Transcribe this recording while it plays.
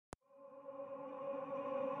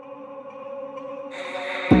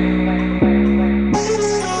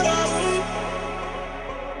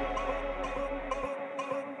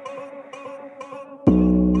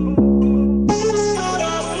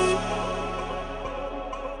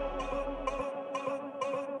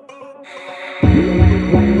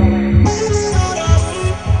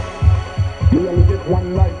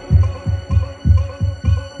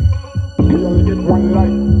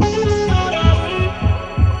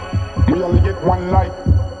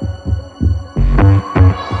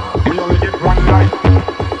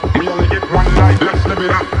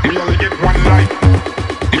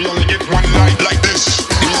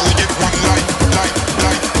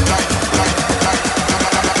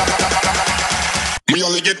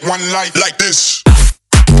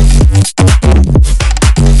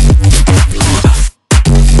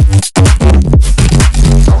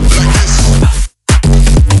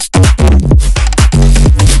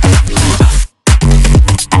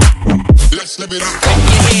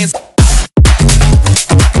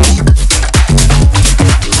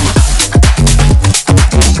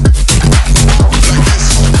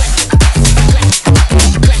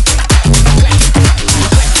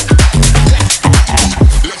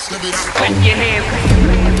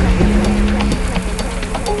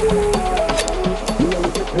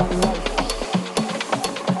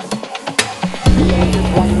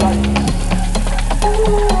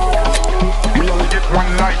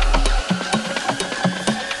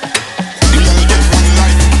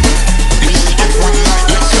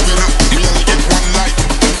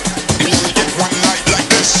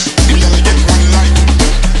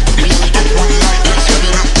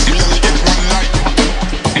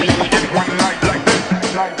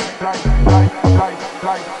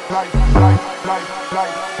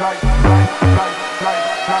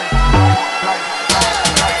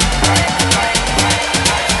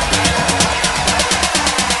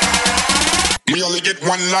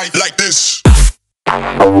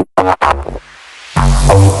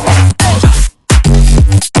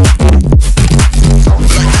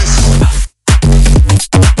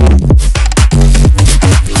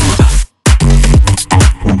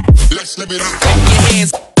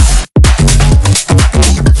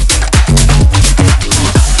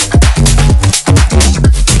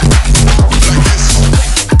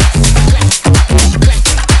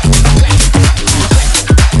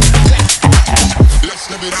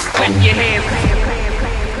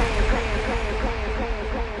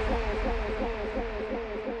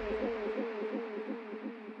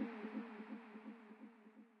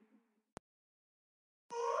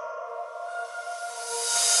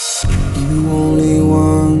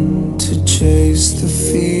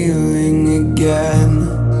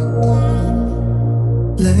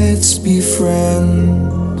Let's be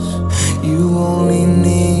friends. You only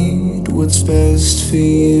need what's best for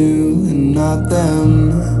you and not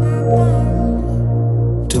them.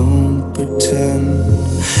 Don't pretend.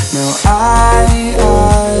 Now I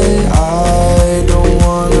don't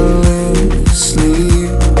wanna lose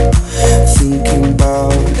sleep thinking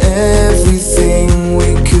about everything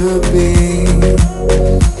we could be.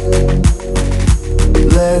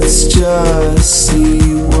 Let's just see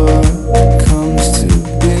what comes to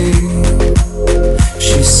be.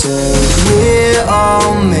 She said we're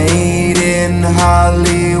all made in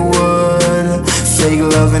Hollywood, fake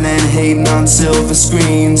loving and hating on silver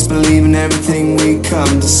screens, believing everything we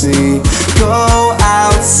come to see. Go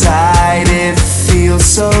outside, it feels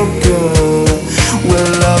so good.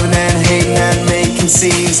 We're loving and hating and making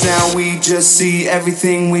scenes. Now we just see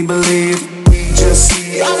everything we believe. We just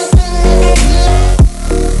see everything.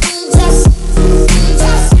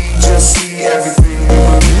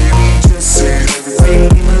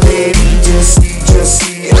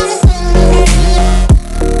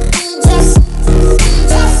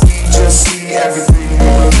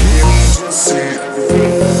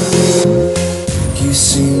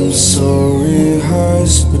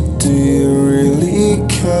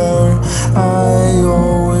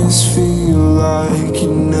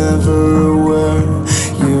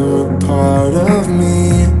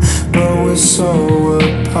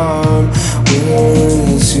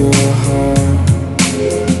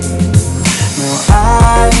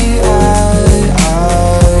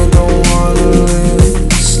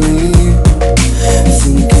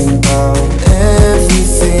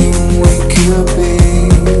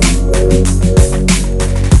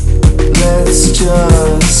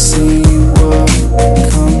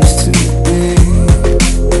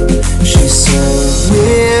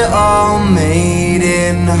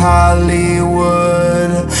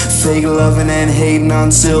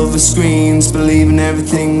 Silver screens, believing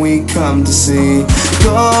everything we come to see.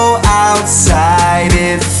 Go outside,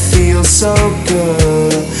 it feels so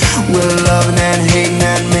good. We're loving and hating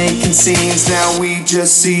and making scenes. Now we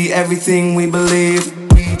just see everything we believe.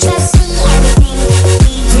 We just see everything.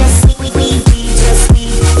 We just see everything. We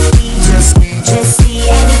just see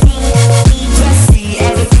everything. We just see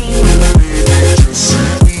everything.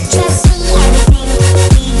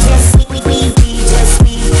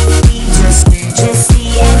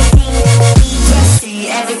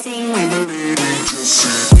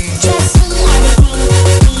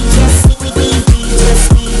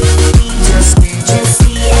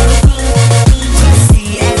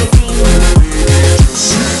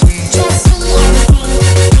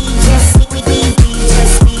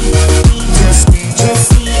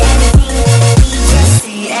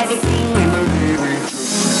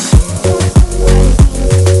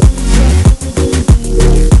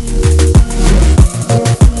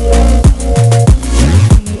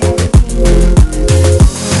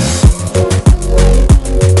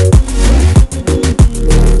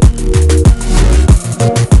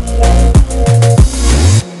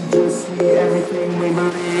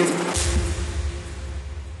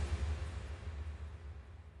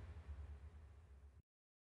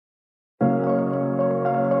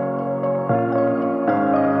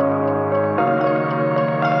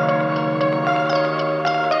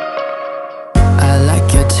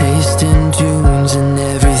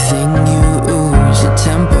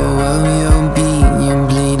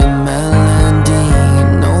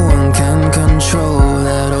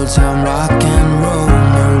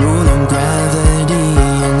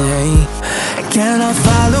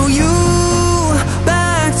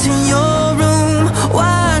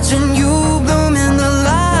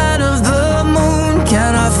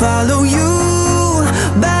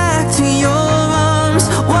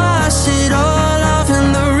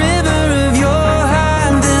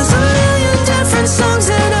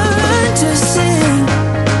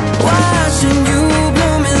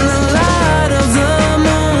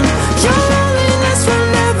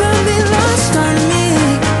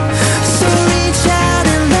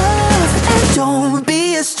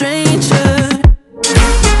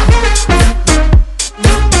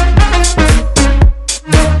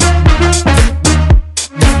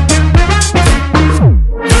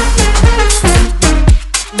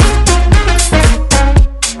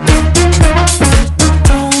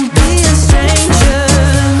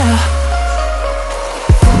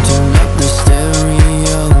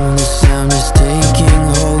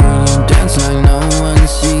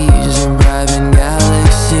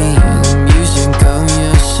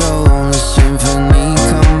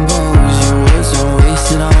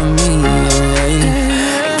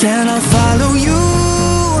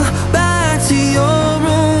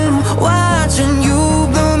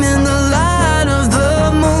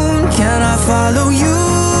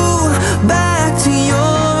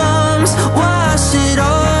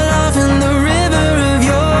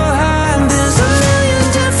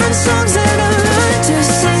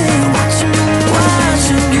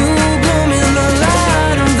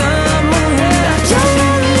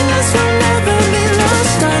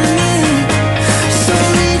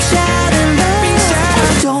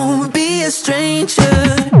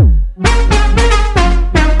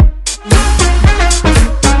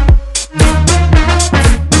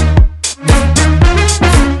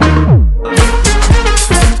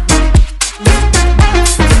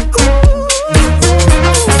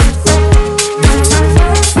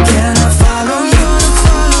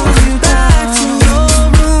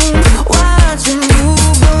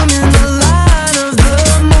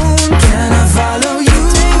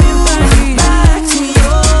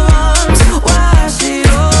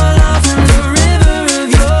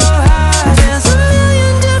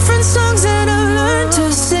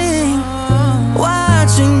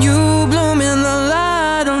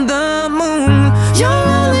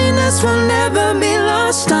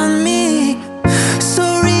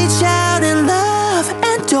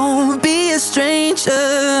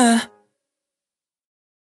 together.